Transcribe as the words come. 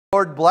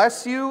Lord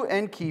bless you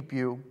and keep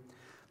you.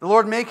 The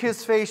Lord make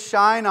his face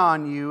shine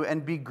on you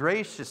and be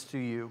gracious to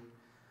you.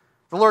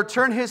 The Lord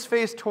turn his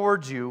face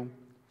towards you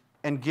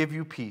and give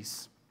you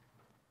peace.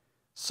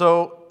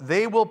 So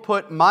they will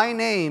put my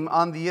name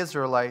on the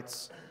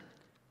Israelites,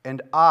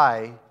 and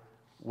I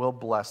will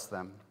bless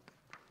them.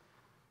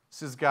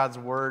 This is God's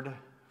word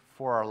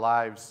for our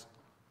lives.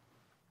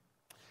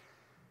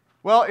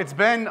 Well, it's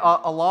been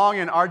a long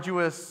and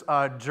arduous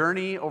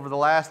journey over the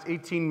last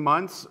 18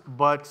 months,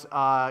 but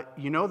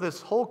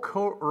this whole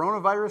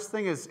coronavirus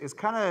thing is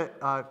kind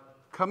of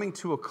coming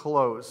to a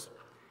close.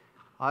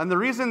 And the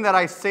reason that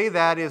I say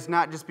that is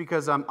not just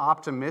because I'm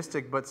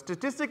optimistic, but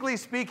statistically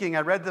speaking, I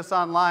read this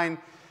online,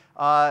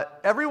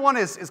 everyone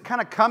is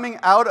kind of coming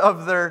out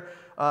of their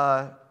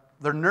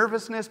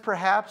nervousness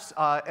perhaps,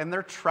 and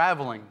they're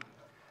traveling.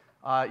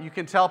 You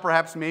can tell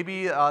perhaps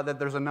maybe that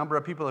there's a number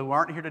of people who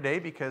aren't here today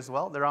because,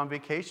 well, they're on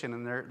vacation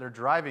and they're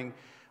driving.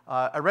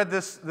 I read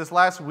this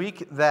last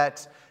week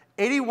that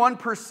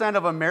 81%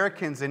 of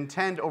Americans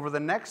intend over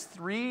the next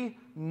 3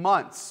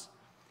 months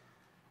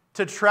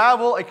to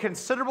travel a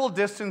considerable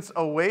distance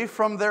away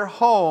from their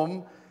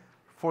home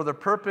for the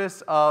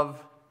purpose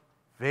of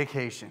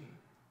vacation.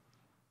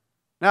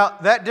 Now,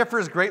 that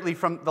differs greatly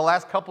from the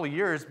last couple of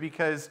years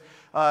because,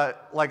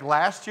 like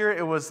last year,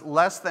 it was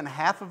less than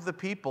half of the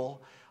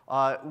people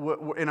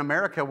in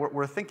America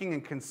we're thinking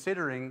and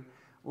considering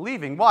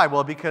leaving. Why?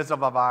 Well, because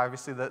of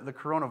obviously the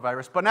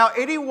coronavirus. But now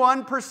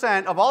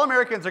 81% of all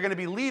Americans are going to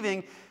be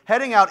leaving,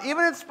 heading out.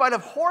 Even in spite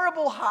of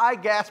horrible high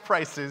gas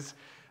prices,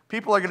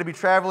 people are going to be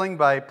traveling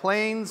by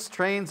planes,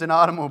 trains, and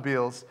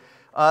automobiles.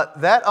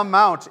 That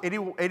amount,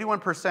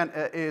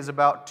 81%, is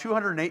about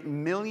 208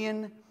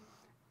 million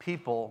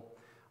people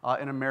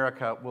in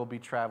America will be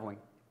traveling.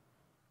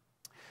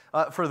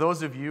 For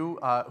those of you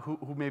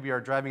who maybe are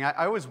driving,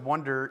 I always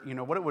wonder,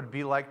 what it would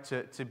be like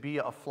to be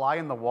a fly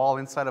in the wall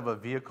inside of a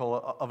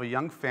vehicle of a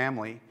young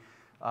family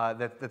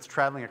that's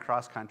traveling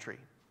across country.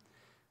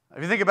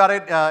 If you think about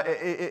it,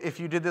 if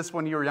you did this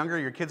when you were younger,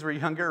 your kids were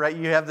younger, right?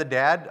 You have the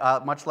dad,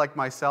 much like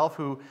myself,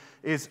 who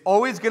is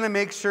always going to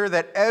make sure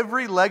that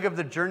every leg of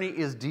the journey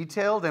is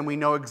detailed and we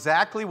know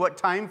exactly what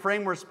time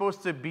frame we're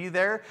supposed to be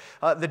there.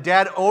 The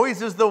dad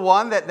always is the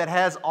one that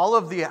has all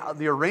of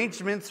the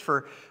arrangements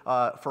for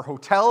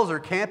hotels or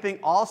camping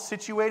all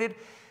situated.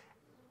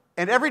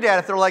 And every dad,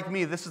 if they're like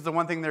me, this is the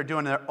one thing they're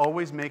doing. They're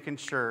always making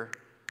sure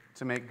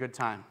to make good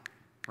time,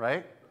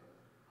 right?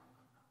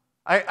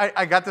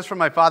 I got this from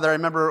my father. I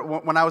remember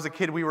when I was a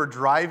kid, we were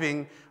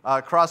driving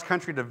cross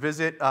country to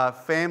visit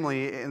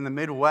family in the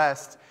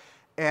Midwest.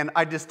 And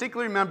I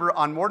distinctly remember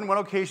on more than one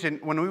occasion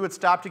when we would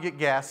stop to get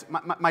gas,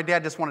 my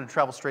dad just wanted to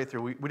travel straight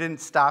through. We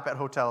didn't stop at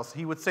hotels.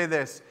 He would say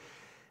this: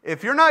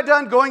 if you're not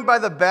done going to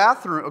the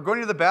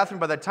bathroom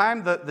by the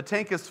time the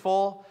tank is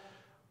full,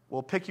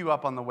 we'll pick you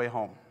up on the way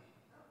home.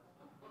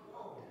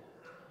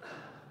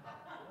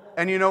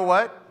 And you know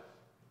what?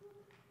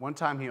 One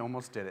time he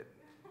almost did it.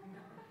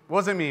 It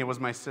wasn't me, it was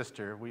my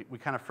sister. We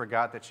kind of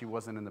forgot that she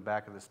wasn't in the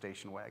back of the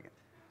station wagon.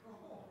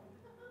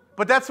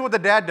 But that's what the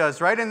dad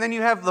does, right? And then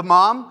you have the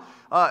mom.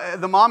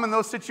 The mom in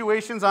those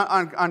situations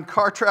on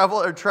car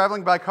travel or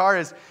traveling by car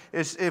is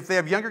if they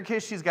have younger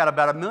kids, she's got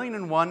about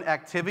 1,000,001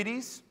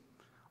 activities,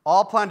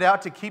 all planned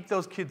out to keep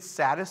those kids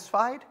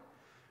satisfied.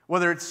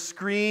 Whether it's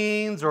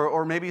screens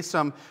or maybe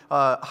some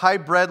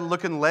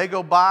hybrid-looking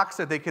Lego box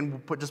that they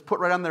can just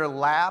put right on their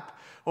lap.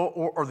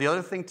 Or the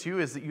other thing, too,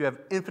 is that you have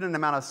infinite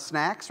amount of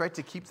snacks, right,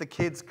 to keep the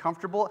kids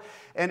comfortable.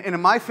 And in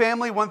my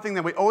family, one thing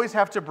that we always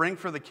have to bring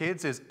for the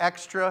kids is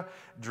extra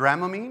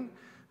Dramamine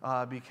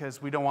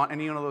because we don't want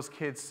any one of those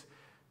kids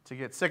to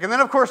get sick. And then,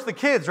 of course, the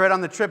kids, right,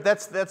 on the trip,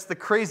 that's the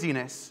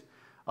craziness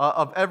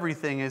of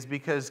everything is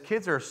because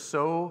kids are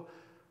so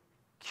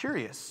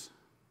curious.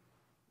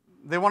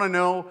 They want to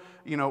know,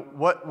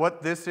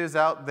 what this is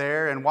out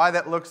there and why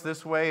that looks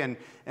this way.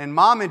 And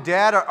mom and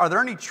dad, are there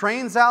any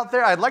trains out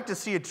there? I'd like to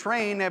see a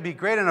train. That'd be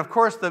great. And, of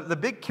course, the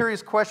big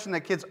curious question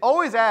that kids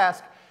always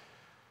ask,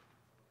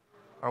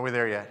 are we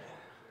there yet?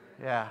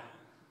 Yeah.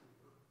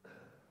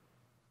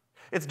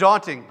 It's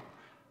daunting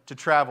to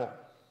travel.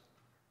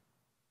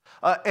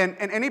 And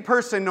any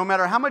person, no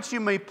matter how much you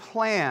may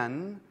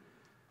plan,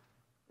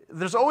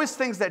 there's always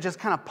things that just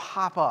kind of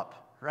pop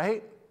up,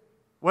 right?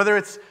 Whether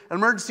it's an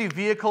emergency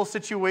vehicle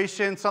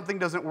situation, something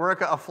doesn't work,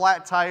 a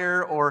flat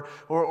tire, or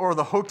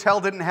the hotel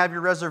didn't have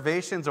your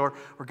reservations, or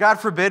God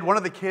forbid, one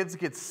of the kids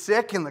gets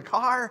sick in the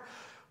car.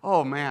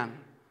 Oh, man.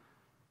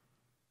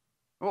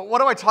 Well, what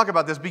do I talk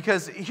about this?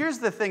 Because here's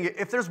the thing.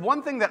 If there's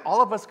one thing that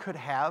all of us could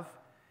have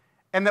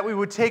and that we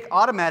would take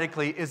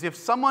automatically is if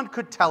someone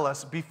could tell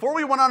us before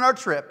we went on our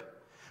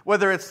trip,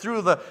 whether it's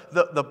through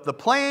the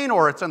plane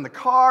or it's in the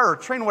car or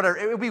train, whatever,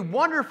 it would be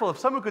wonderful if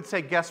someone could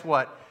say, guess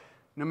what?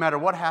 No matter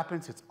what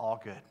happens, it's all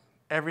good.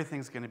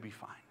 Everything's going to be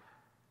fine.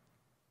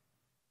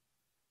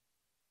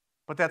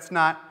 But that's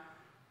not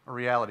a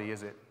reality,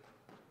 is it?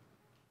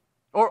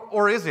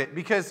 Or is it?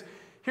 Because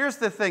here's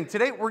the thing.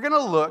 Today we're going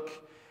to look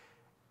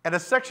at a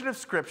section of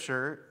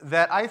Scripture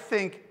that I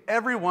think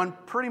everyone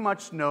pretty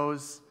much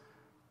knows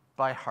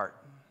by heart.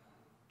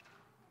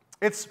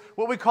 It's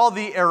what we call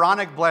the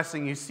Aaronic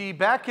blessing. You see,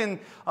 back in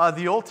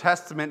the Old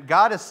Testament,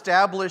 God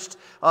established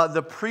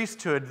the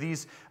priesthood,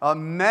 these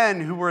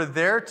men who were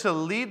there to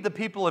lead the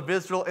people of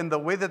Israel in the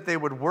way that they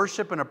would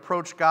worship and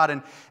approach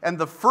God. And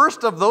the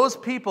first of those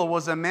people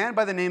was a man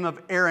by the name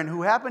of Aaron,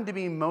 who happened to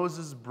be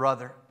Moses'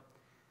 brother.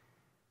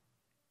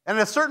 And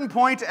at a certain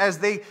point, as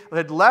they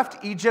had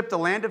left Egypt, the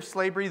land of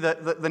slavery,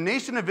 the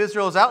nation of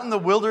Israel is out in the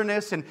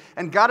wilderness,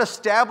 and God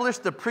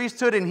established the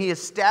priesthood, and he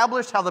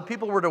established how the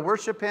people were to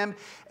worship him.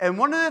 And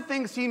one of the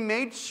things he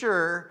made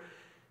sure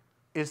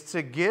is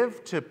to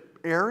give to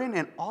Aaron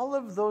and all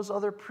of those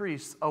other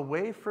priests a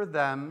way for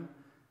them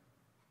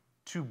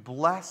to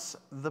bless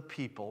the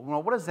people.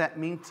 Well, what does that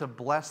mean, to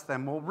bless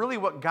them? Well, really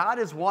what God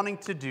is wanting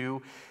to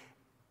do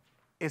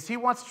is he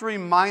wants to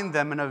remind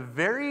them in a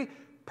very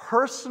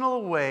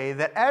personal way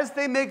that as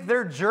they make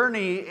their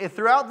journey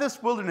throughout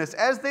this wilderness,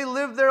 as they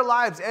live their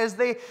lives, as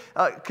they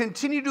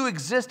continue to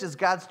exist as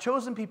God's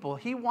chosen people,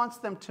 he wants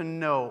them to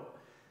know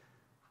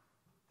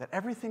that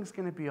everything's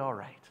going to be all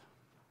right.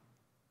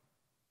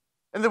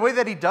 And the way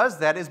that he does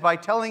that is by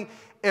telling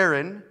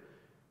Aaron,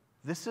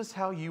 this is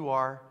how you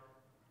are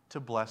to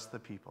bless the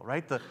people,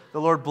 right? The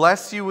Lord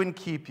bless you and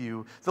keep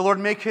you. The Lord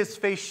make his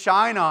face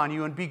shine on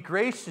you and be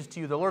gracious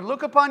to you. The Lord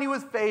look upon you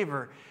with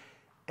favor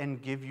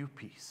and give you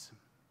peace.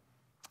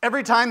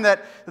 Every time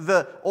that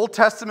the Old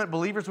Testament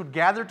believers would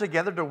gather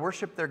together to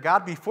worship their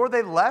God, before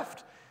they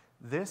left,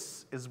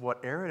 this is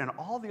what Aaron and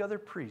all the other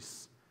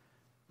priests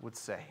would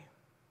say.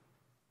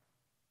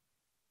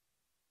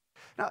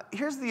 Now,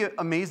 here's the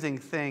amazing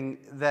thing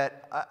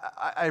that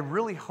I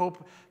really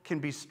hope can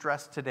be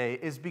stressed today,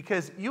 is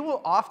because you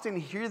will often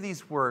hear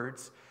these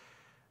words,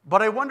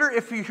 but I wonder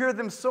if you hear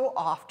them so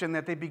often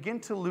that they begin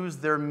to lose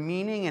their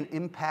meaning and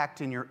impact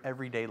in your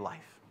everyday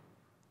life.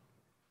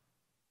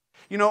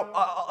 You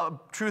know,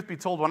 truth be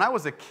told, when I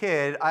was a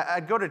kid,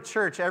 I'd go to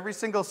church every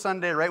single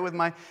Sunday, right, with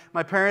my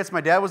parents.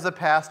 My dad was the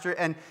pastor,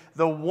 and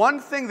the one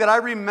thing that I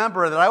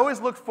remember that I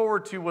always looked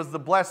forward to was the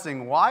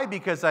blessing. Why?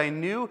 Because I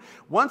knew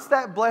once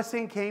that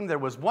blessing came, there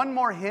was one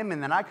more hymn,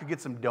 and then I could get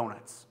some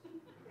donuts.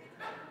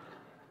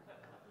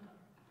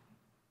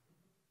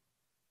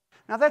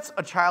 Now, that's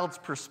a child's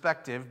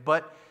perspective,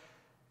 but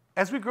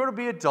as we grow to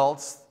be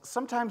adults,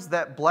 sometimes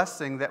that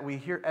blessing that we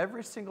hear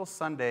every single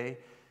Sunday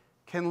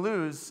can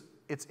lose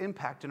its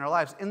impact in our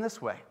lives in this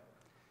way.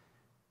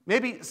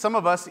 Maybe some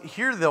of us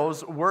hear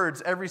those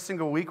words every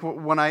single week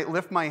when I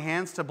lift my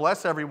hands to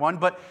bless everyone,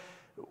 but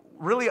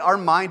really our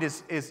mind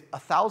is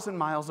 1,000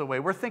 miles away.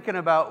 We're thinking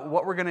about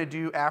what we're going to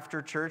do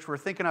after church. We're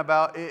thinking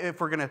about if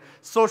we're going to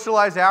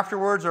socialize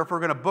afterwards or if we're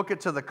going to book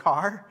it to the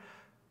car.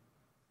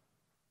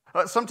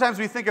 Sometimes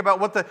we think about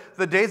what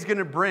the day's going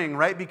to bring,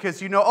 right?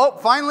 Because you know, oh,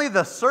 finally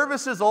the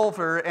service is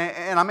over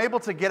and I'm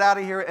able to get out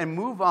of here and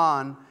move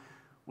on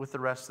with the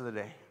rest of the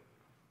day.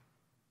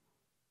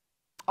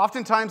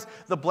 Oftentimes,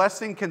 the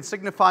blessing can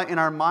signify in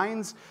our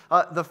minds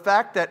the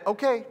fact that,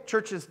 okay,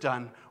 church is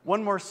done.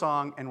 One more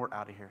song and we're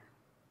out of here.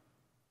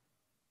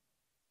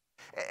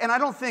 And I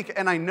don't think,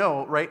 and I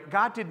know, right,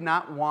 God did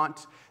not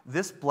want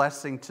this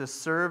blessing to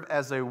serve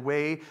as a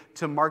way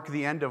to mark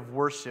the end of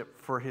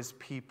worship for his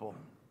people.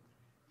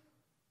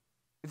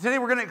 Today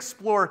we're going to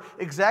explore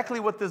exactly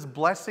what this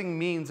blessing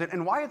means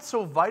and why it's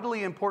so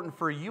vitally important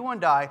for you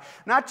and I,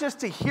 not just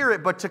to hear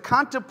it, but to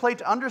contemplate,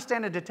 to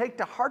understand, and to take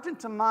to heart and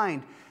to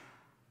mind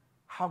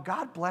how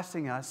God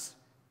blessing us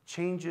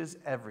changes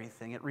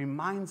everything. It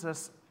reminds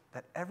us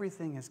that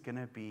everything is going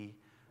to be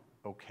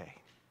okay.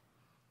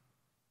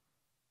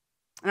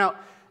 Now,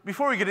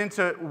 before we get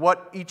into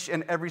what each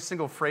and every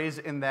single phrase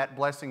in that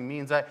blessing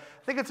means, I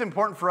think it's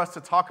important for us to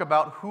talk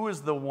about who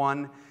is the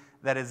one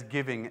that is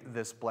giving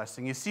this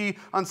blessing. You see,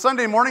 on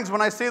Sunday mornings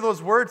when I say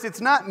those words,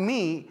 it's not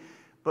me,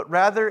 but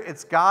rather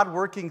it's God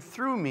working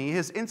through me,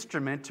 his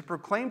instrument, to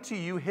proclaim to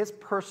you his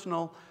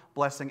personal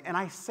blessing. And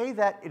I say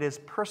that it is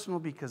personal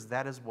because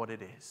that is what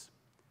it is.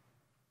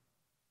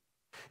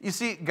 You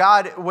see,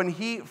 God, when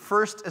he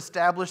first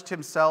established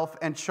himself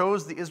and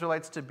chose the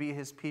Israelites to be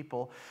his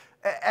people,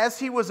 as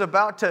he was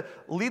about to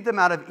lead them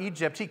out of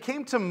Egypt, he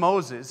came to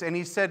Moses and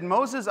he said,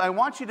 Moses, I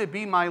want you to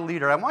be my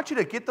leader. I want you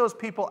to get those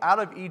people out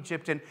of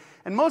Egypt. And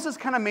Moses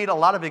kind of made a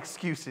lot of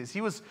excuses.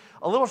 He was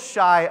a little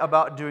shy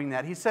about doing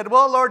that. He said,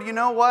 well, Lord, you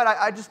know what?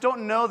 I just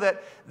don't know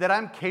that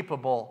I'm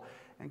capable.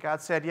 And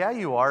God said, yeah,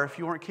 you are. If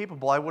you weren't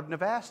capable, I wouldn't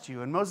have asked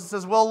you. And Moses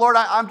says, well, Lord,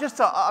 I'm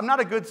not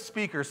a good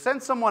speaker.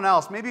 Send someone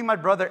else, maybe my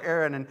brother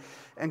Aaron.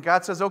 And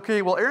God says,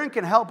 okay, well, Aaron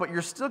can help, but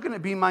you're still going to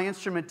be my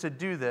instrument to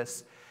do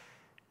this.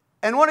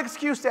 And one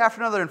excuse after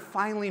another, and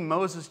finally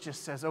Moses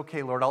just says,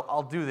 okay, Lord,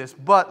 I'll do this.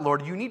 But,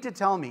 Lord, you need to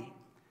tell me,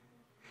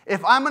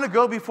 if I'm going to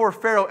go before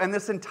Pharaoh and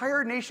this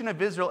entire nation of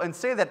Israel and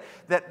say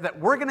that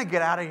we're going to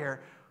get out of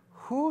here,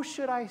 who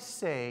should I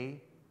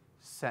say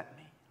sent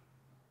me?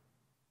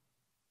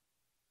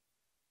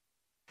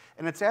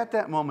 And it's at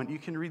that moment, you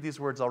can read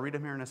these words, I'll read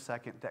them here in a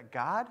second, that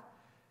God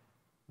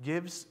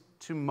gives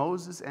to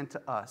Moses and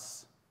to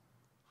us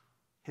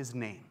his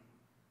name.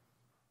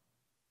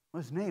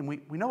 Well, his name,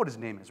 we know what his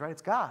name is, right?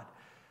 It's God.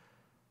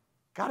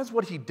 God is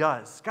what he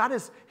does. God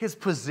is his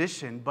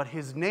position, but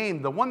his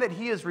name, the one that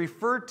he is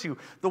referred to,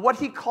 what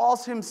he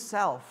calls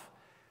himself,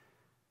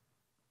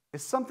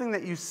 is something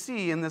that you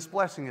see in this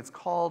blessing. It's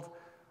called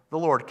the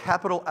Lord,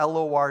 capital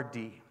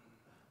L-O-R-D.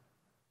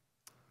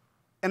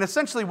 And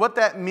essentially what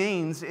that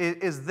means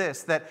is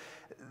this,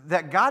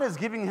 that God is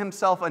giving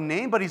himself a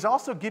name, but he's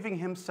also giving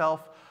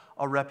himself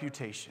a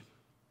reputation.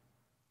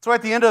 So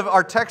at the end of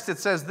our text it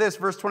says this,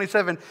 verse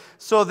 27,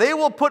 so they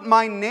will put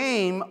my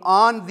name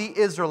on the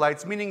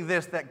Israelites, meaning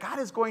this, that God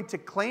is going to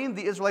claim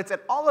the Israelites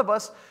and all of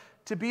us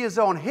to be his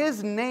own.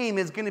 His name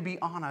is going to be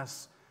on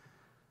us,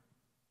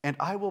 and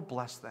I will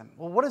bless them.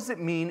 Well, what does it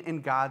mean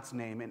in God's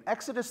name? In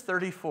Exodus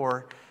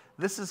 34,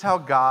 this is how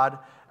God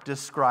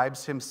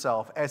describes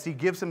himself as he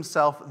gives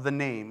himself the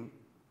name,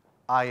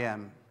 I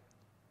am.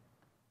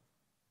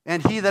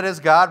 And he, that is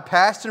God,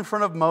 passed in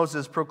front of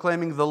Moses,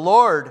 proclaiming, the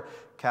Lord,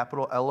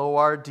 capital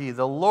L-O-R-D,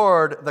 the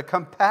Lord, the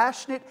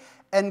compassionate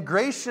and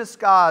gracious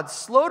God,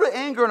 slow to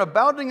anger and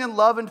abounding in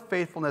love and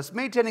faithfulness,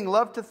 maintaining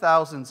love to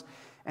thousands,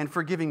 and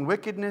forgiving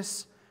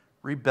wickedness,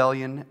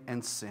 rebellion,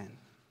 and sin.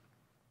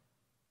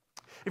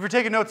 If you're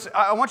taking notes,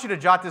 I want you to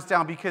jot this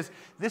down, because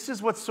this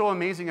is what's so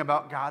amazing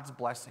about God's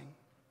blessing.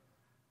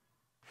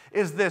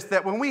 Is this,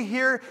 that when we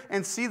hear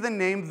and see the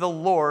name the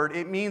Lord,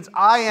 it means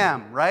I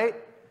am, right?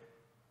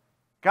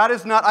 God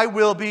is not I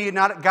will be,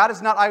 God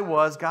is not I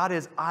was, God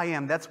is I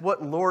am. That's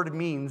what Lord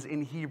means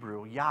in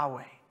Hebrew,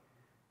 Yahweh.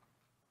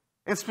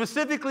 And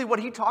specifically what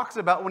he talks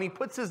about when he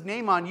puts his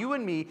name on you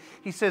and me,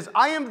 he says,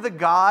 I am the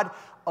God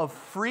of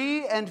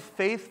free and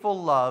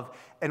faithful love.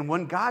 And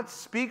when God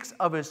speaks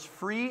of his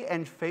free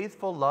and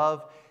faithful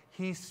love,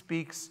 he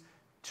speaks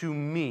to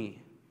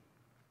me.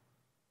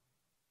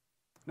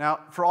 Now,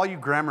 for all you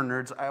grammar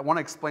nerds, I want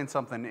to explain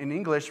something. In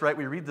English, right,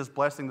 we read this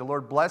blessing, the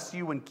Lord bless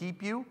you and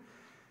keep you.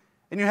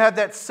 And you have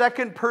that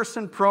second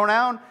person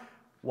pronoun,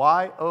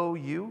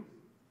 Y-O-U.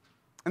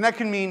 And that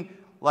can mean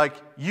like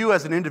you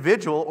as an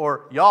individual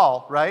or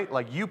y'all, right?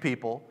 Like you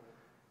people.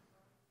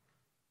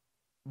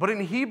 But in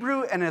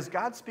Hebrew, and as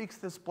God speaks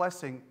this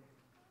blessing,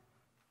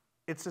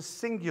 it's a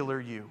singular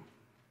you.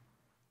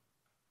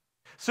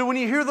 So when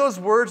you hear those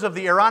words of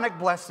the Aaronic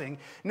blessing,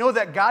 know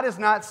that God is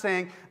not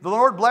saying, the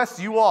Lord bless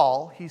you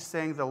all. He's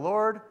saying, the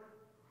Lord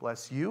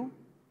bless you,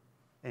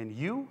 and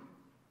you,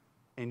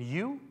 and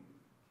you,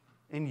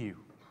 and you.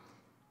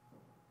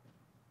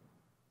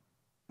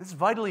 This is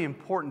vitally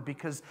important,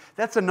 because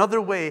that's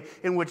another way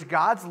in which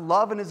God's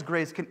love and his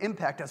grace can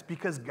impact us,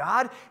 because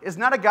God is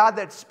not a God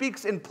that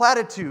speaks in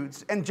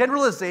platitudes and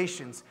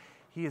generalizations.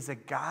 He is a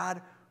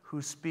God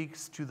who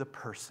speaks to the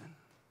person.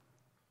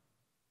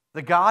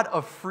 The God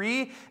of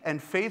free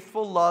and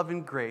faithful love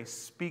and grace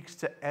speaks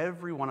to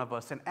every one of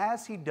us. And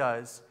as he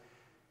does,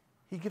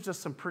 he gives us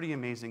some pretty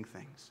amazing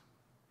things.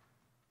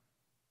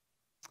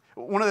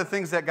 One of the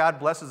things that God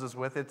blesses us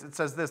with, it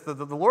says this, the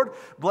Lord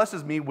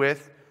blesses me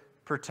with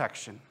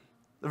protection.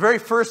 The very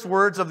first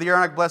words of the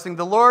Aaronic blessing,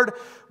 the Lord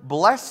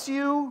bless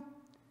you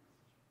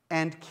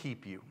and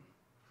keep you.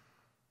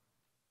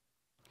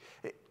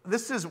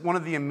 This is one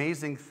of the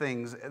amazing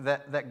things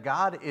that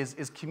God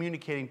is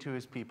communicating to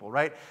his people,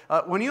 right?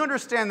 When you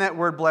understand that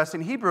word bless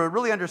in Hebrew, it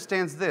really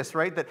understands this,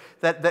 right?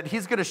 That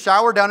he's going to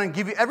shower down and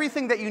give you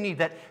everything that you need,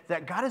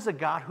 that God is a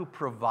God who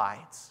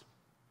provides.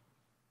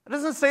 It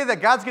doesn't say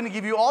that God's going to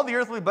give you all the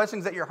earthly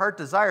blessings that your heart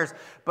desires,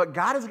 but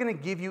God is going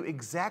to give you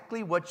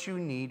exactly what you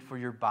need for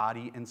your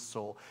body and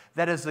soul.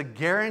 That is a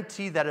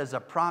guarantee, that is a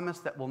promise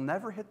that will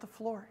never hit the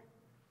floor.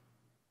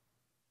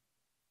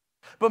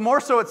 But more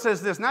so it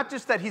says this, not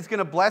just that he's going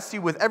to bless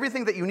you with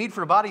everything that you need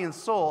for body and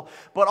soul,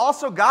 but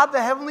also God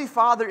the Heavenly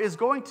Father is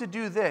going to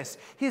do this.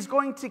 He's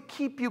going to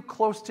keep you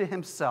close to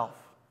himself.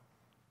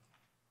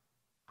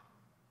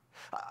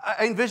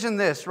 I envision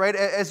this, right?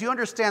 As you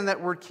understand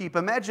that word keep,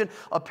 imagine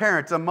a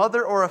parent, a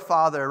mother or a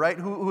father, right,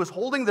 who is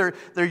holding their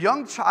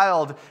young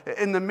child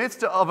in the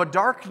midst of a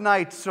dark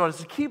night so as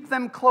to keep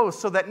them close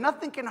so that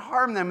nothing can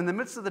harm them in the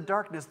midst of the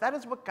darkness. That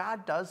is what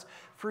God does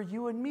for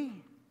you and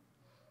me.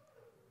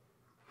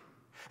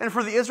 And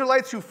for the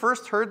Israelites who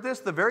first heard this,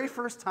 the very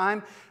first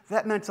time,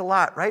 that meant a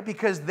lot, right?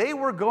 Because they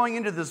were going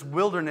into this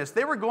wilderness.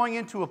 They were going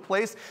into a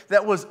place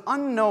that was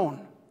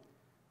unknown.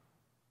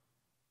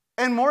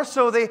 And more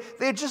so, they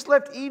had just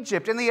left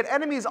Egypt, and they had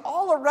enemies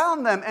all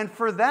around them. And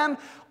for them,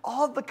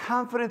 all the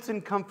confidence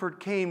and comfort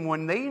came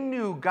when they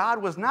knew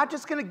God was not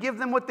just going to give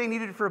them what they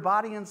needed for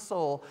body and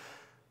soul,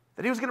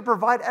 that he was going to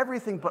provide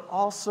everything, but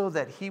also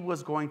that he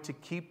was going to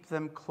keep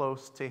them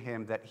close to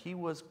him, that he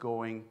was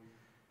going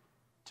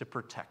to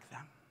protect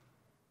them.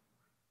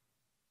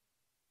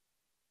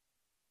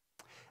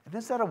 And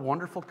isn't that a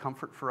wonderful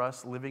comfort for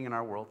us living in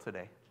our world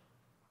today?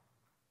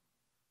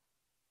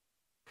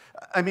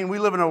 I mean, we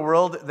live in a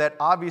world that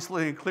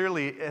obviously and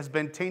clearly has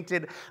been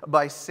tainted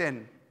by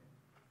sin.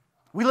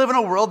 We live in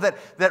a world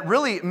that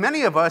really,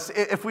 many of us,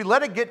 if we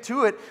let it get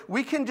to it,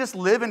 we can just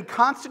live in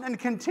constant and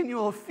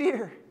continual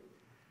fear.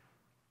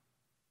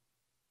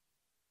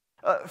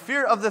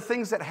 Fear of the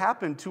things that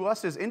happen to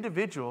us as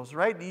individuals,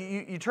 right?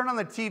 You turn on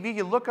the TV,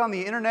 you look on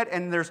the internet,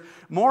 and there's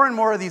more and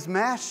more of these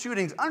mass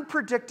shootings,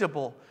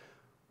 unpredictable,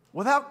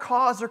 without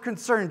cause or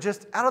concern,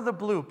 just out of the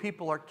blue,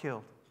 people are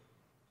killed.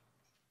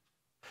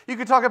 You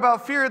could talk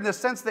about fear in the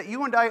sense that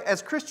you and I,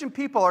 as Christian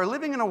people, are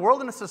living in a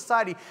world and a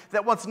society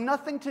that wants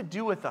nothing to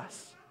do with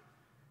us,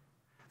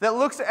 that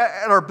looks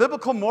at our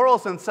biblical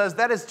morals and says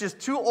that is just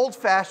too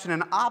old-fashioned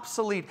and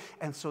obsolete,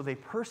 and so they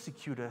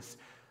persecute us,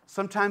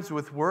 sometimes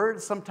with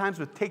words, sometimes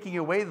with taking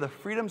away the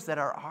freedoms that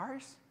are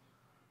ours.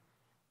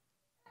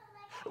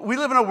 We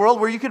live in a world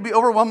where you could be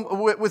overwhelmed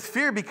with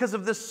fear because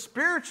of the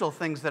spiritual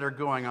things that are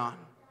going on.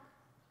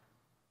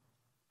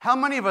 How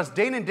many of us,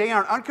 day in and day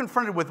out, are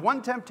unconfronted with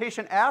one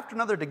temptation after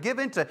another to give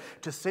in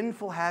to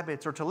sinful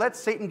habits or to let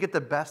Satan get the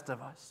best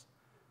of us?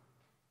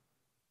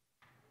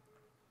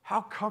 How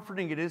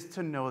comforting it is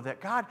to know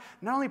that God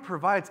not only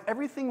provides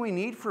everything we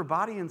need for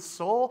body and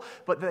soul,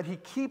 but that He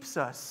keeps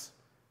us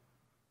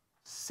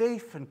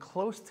safe and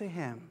close to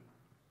Him.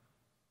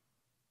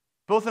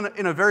 Both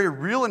in a very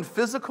real and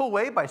physical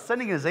way by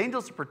sending His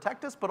angels to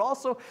protect us, but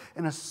also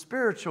in a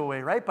spiritual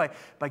way, right?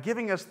 By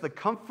giving us the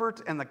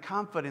comfort and the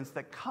confidence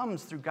that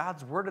comes through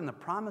God's Word and the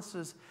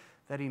promises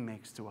that He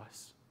makes to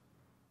us.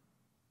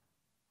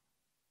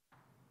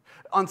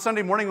 On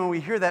Sunday morning when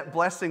we hear that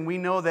blessing, we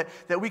know that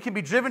we can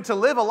be driven to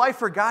live a life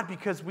for God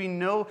because we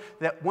know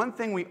that one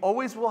thing we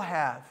always will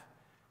have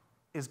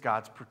is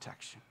God's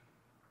protection.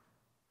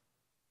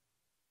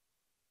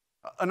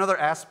 Another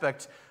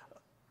aspect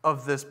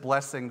of this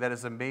blessing that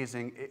is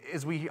amazing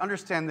is we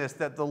understand this,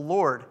 that the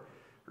Lord,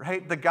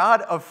 right, the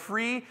God of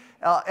free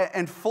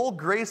and full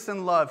grace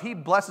and love, He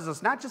blesses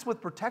us not just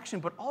with protection,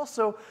 but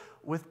also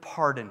with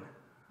pardon.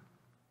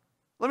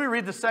 Let me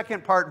read the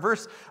second part,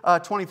 verse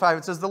 25.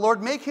 It says, "The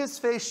Lord make His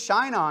face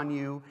shine on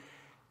you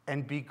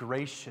and be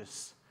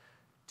gracious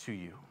to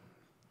you."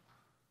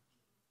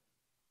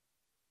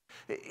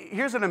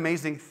 Here's an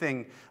amazing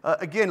thing.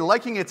 Again,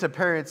 liking it to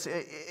parents,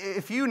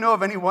 if you know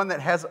of anyone that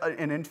has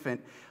an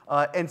infant,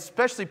 and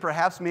especially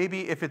perhaps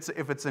maybe if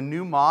it's a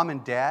new mom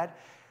and dad,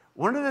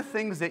 one of the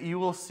things that you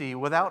will see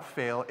without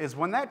fail is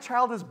when that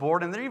child is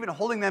born and they're even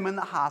holding them in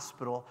the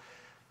hospital,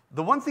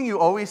 the one thing you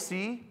always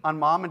see on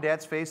mom and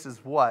dad's face is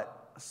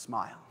what? A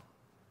smile.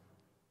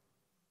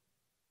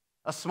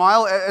 A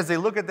smile as they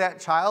look at that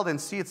child and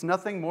see it's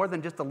nothing more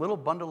than just a little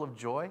bundle of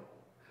joy.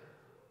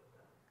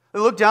 They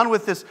look down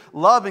with this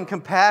love and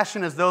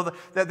compassion as though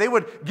that they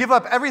would give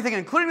up everything,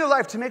 including their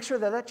life, to make sure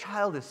that that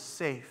child is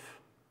safe.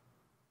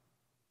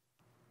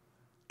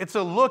 It's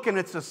a look and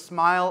it's a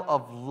smile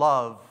of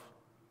love,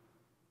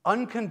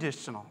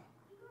 unconditional,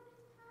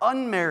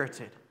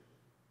 unmerited,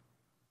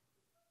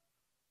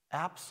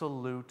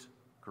 absolute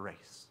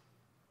grace.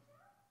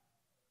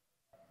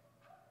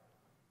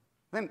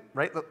 Then,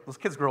 right, those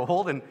kids grow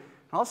old, and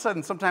all of a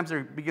sudden, sometimes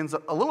there begins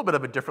a little bit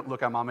of a different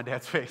look on mom and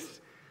dad's face.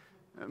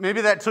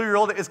 Maybe that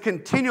 2-year-old is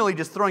continually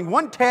just throwing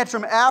one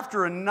tantrum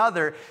after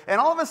another,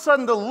 and all of a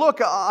sudden the look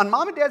on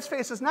mom and dad's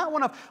face is not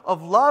one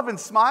of love and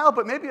smile,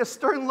 but maybe a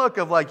stern look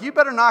of like, you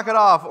better knock it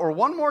off, or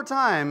one more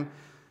time,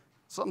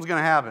 something's going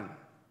to happen.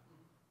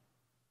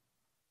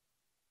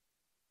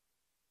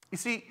 You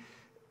see,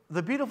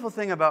 the beautiful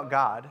thing about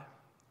God,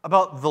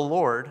 about the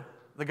Lord,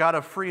 the God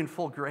of free and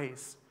full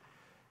grace,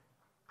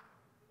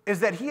 is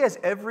that He has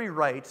every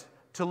right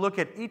to look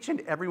at each and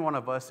every one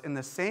of us in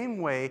the same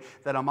way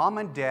that a mom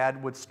and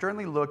dad would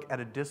sternly look at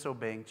a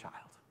disobeying child.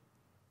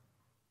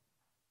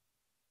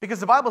 Because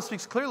the Bible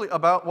speaks clearly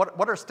about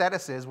what our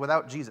status is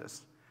without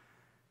Jesus.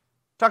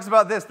 It talks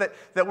about this, that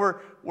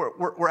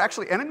we're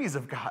actually enemies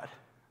of God.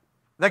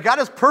 That God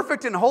is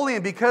perfect and holy,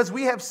 and because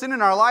we have sin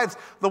in our lives,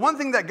 the one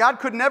thing that God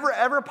could never,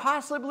 ever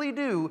possibly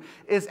do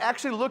is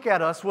actually look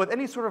at us with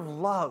any sort of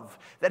love,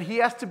 that He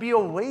has to be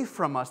away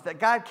from us, that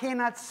God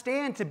cannot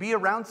stand to be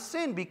around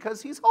sin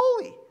because He's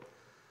holy.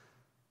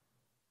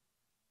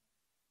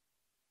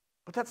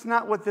 But that's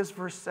not what this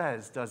verse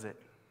says, does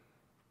it?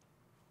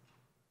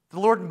 The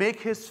Lord make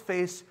His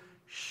face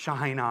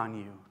shine on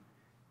you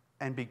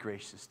and be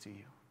gracious to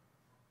you.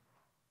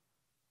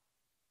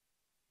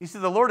 You see,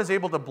 the Lord is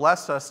able to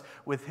bless us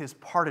with His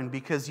pardon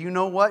because you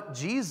know what?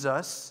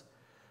 Jesus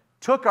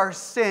took our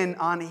sin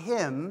on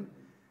Him,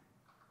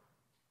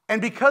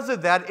 and because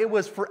of that, it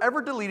was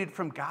forever deleted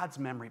from God's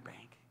memory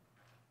bank.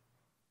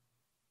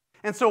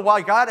 And so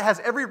while God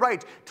has every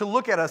right to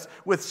look at us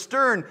with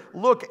stern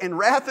look and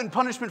wrath and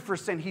punishment for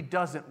sin, He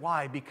doesn't.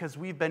 Why? Because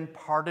we've been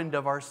pardoned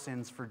of our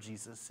sins for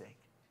Jesus' sake.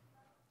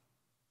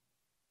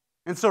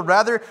 And so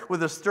rather,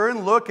 with a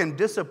stern look and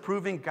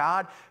disapproving,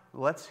 God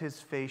lets His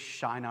face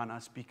shine on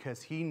us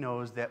because He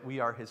knows that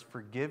we are His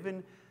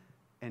forgiven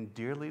and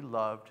dearly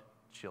loved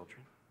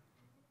children.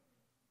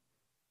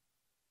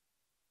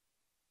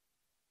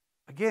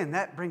 Again,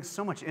 that brings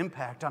so much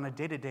impact on a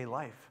day-to-day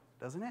life,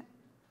 doesn't it?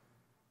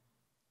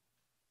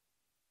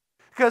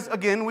 Because,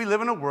 again, we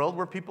live in a world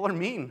where people are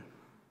mean.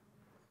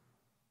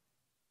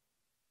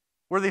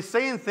 Where they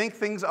say and think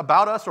things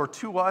about us or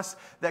to us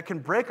that can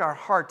break our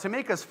heart, to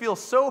make us feel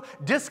so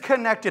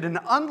disconnected and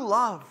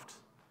unloved.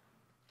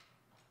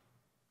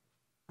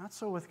 Not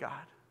so with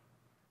God.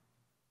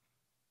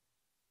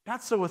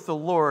 Not so with the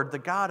Lord, the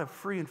God of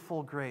free and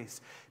full grace,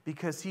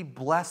 because He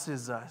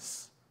blesses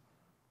us.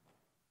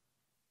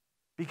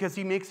 Because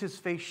He makes His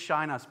face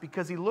shine on us.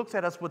 Because He looks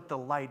at us with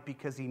delight.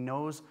 Because He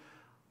knows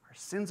our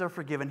sins are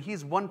forgiven.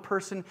 He's one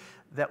person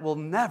that will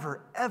never,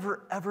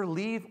 ever, ever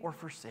leave or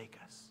forsake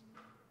us.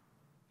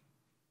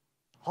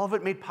 All of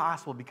it made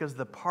possible because of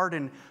the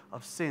pardon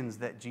of sins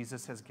that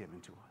Jesus has given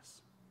to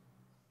us.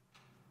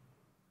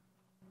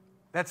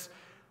 That's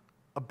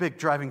a big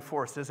driving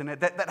force, isn't it?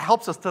 That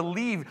helps us to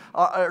live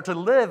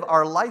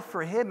our life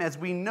for Him, as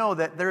we know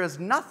that there is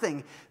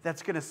nothing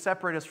that's going to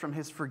separate us from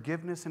His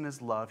forgiveness and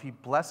His love. He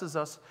blesses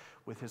us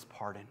with His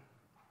pardon.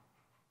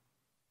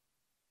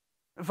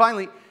 And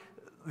finally,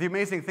 the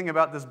amazing thing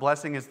about this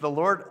blessing is the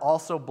Lord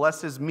also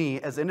blesses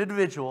me as an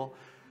individual,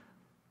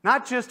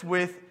 not just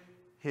with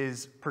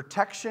His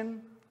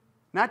protection,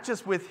 not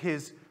just with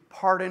His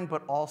pardon,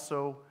 but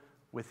also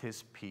with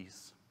His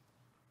peace.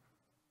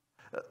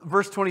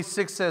 Verse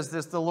 26 says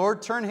this, "The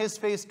Lord turn His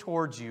face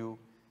towards you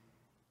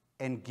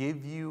and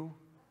give you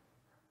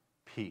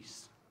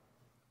peace."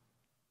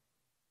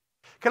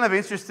 Kind of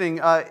interesting,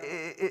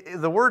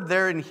 the word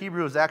there in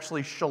Hebrew is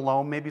actually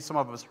shalom. Maybe some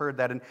of us heard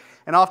that.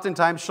 And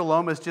oftentimes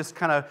shalom is just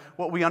kind of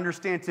what we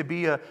understand to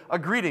be a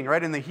greeting,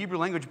 right, in the Hebrew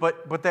language.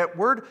 But that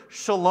word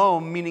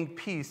shalom, meaning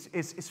peace,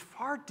 is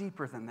far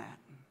deeper than that.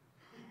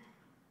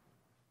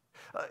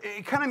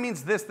 It kind of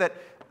means this,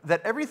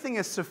 that everything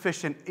is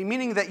sufficient,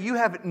 meaning that you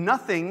have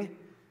nothing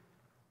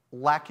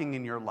lacking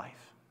in your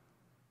life.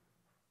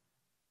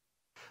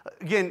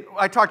 Again,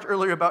 I talked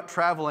earlier about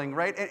traveling,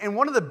 right? And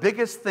one of the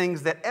biggest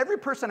things that every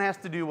person has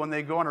to do when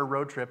they go on a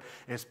road trip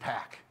is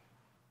pack.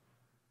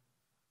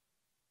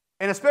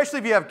 And especially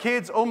if you have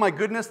kids, oh my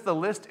goodness, the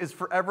list is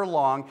forever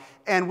long.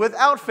 And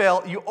without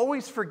fail, you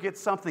always forget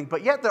something.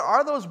 But yet there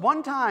are those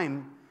one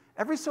time,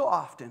 every so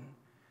often,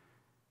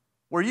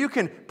 where you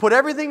can put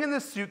everything in the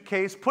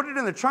suitcase, put it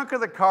in the trunk of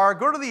the car,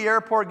 go to the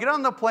airport, get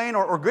on the plane,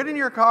 or get in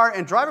your car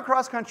and drive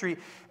across country,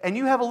 and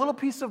you have a little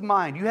peace of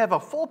mind. You have a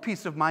full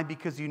peace of mind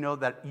because you know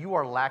that you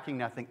are lacking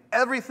nothing.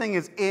 Everything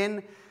is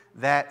in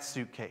that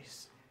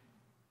suitcase.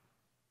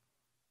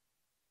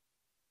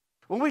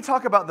 When we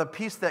talk about the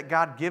peace that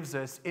God gives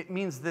us, it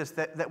means this,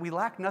 that we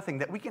lack nothing,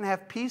 that we can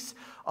have peace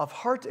of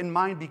heart and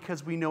mind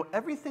because we know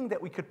everything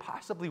that we could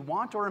possibly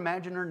want or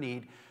imagine or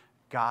need,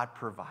 God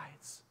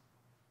provides.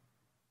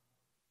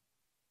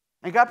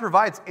 And God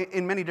provides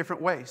in many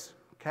different ways,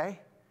 okay?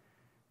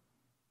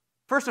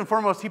 First and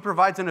foremost, He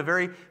provides in a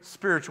very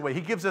spiritual way. He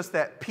gives us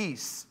that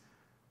peace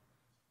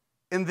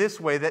in this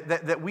way,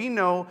 that we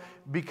know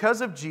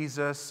because of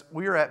Jesus,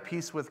 we are at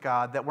peace with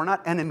God, that we're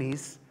not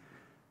enemies,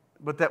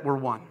 but that we're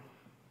one.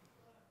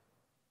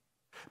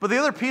 But the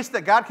other peace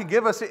that God can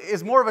give us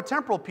is more of a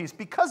temporal peace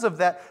because of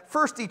that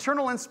first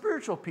eternal and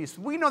spiritual peace.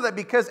 We know that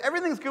because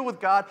everything's good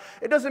with God,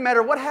 it doesn't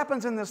matter what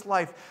happens in this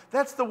life.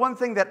 That's the one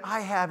thing that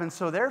I have. And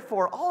so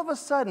therefore, all of a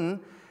sudden,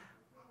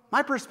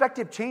 my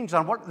perspective changed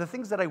on what the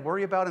things that I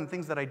worry about and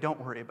things that I don't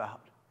worry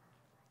about.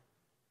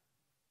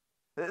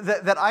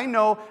 That I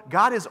know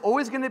God is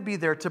always going to be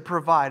there to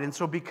provide. And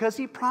so because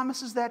He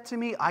promises that to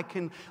me, I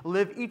can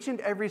live each and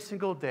every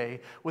single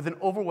day with an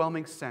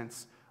overwhelming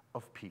sense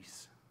of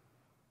peace.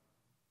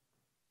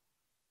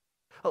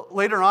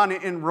 Later on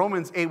in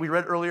Romans 8, we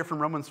read earlier from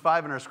Romans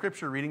 5 in our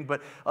scripture reading,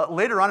 but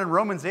later on in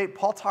Romans 8,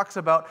 Paul talks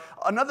about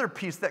another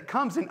peace that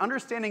comes in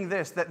understanding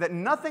this, that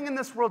nothing in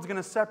this world is going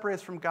to separate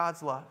us from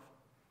God's love.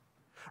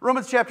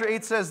 Romans chapter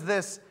 8 says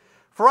this,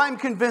 "For I am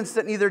convinced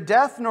that neither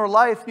death nor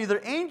life,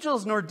 neither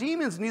angels nor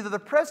demons, neither the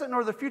present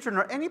nor the future,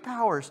 nor any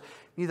powers,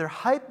 neither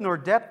height nor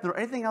depth, nor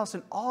anything else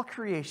in all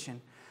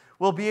creation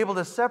will be able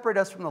to separate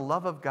us from the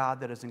love of God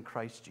that is in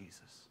Christ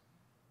Jesus."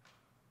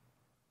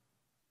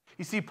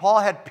 You see, Paul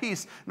had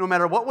peace no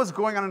matter what was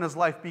going on in his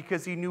life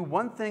because he knew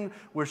one thing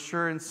was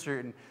sure and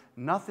certain.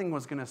 Nothing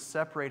was going to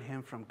separate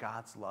him from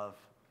God's love.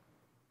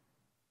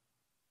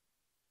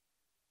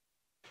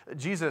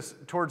 Jesus,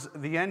 towards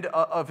the end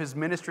of His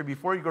ministry,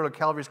 before He go to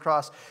Calvary's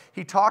cross,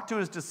 He talked to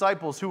His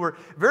disciples who were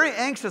very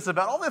anxious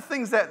about all the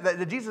things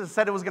that Jesus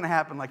said it was going to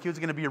happen, like He was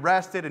going to be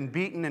arrested and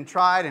beaten and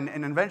tried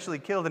and eventually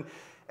killed.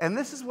 And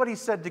this is what He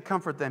said to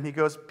comfort them. He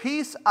goes,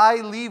 "Peace I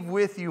leave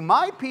with you,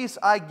 my peace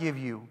I give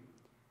you.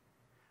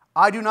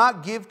 I do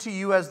not give to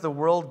you as the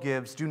world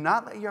gives. Do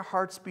not let your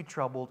hearts be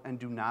troubled and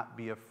do not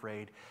be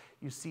afraid."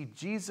 You see,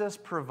 Jesus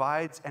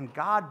provides and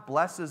God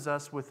blesses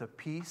us with a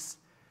peace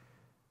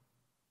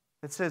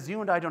that says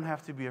you and I don't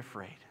have to be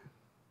afraid.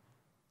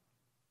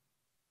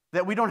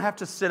 That we don't have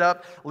to sit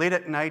up late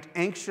at night,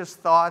 anxious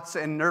thoughts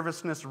and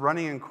nervousness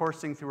running and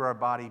coursing through our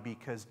body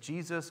because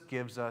Jesus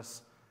gives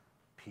us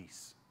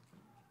peace.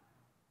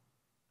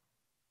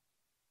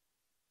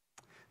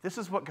 This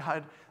is what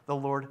God, the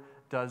Lord,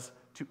 does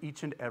to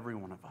each and every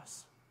one of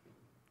us.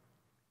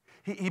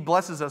 He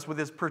blesses us with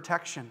His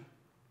protection.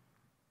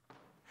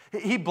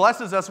 He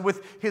blesses us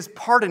with His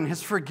pardon,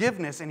 His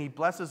forgiveness, and He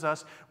blesses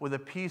us with a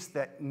peace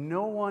that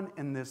no one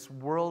in this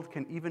world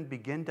can even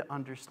begin to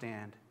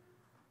understand,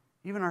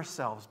 even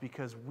ourselves,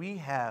 because we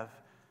have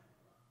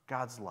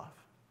God's love.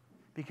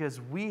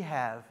 because we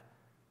have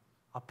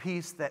a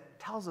peace that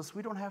tells us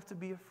we don't have to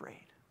be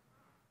afraid.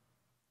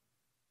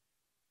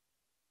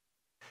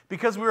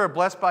 Because we are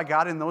blessed by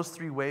God in those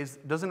three ways,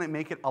 doesn't it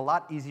make it a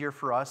lot easier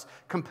for us,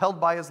 compelled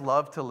by His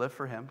love, to live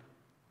for Him?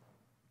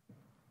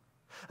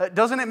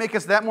 Doesn't it make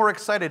us that more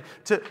excited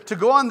to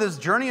go on this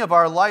journey of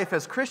our life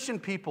as Christian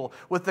people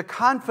with the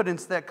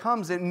confidence that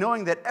comes in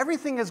knowing that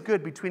everything is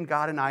good between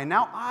God and I? And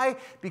now I,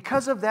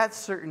 because of that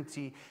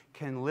certainty,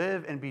 can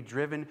live and be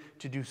driven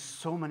to do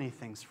so many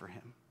things for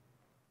Him.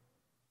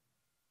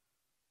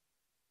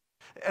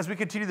 As we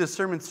continue this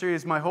sermon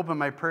series, my hope and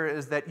my prayer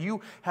is that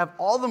you have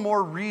all the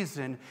more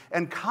reason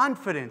and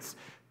confidence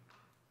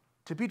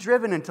to be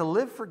driven and to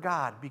live for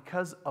God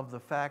because of the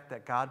fact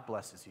that God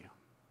blesses you.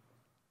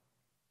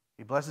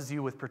 He blesses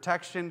you with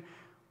protection,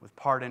 with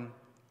pardon,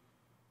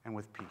 and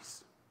with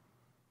peace.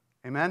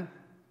 Amen?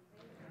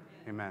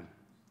 Amen.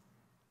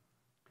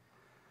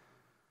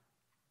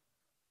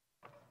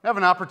 I have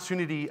an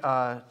opportunity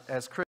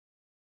as Chris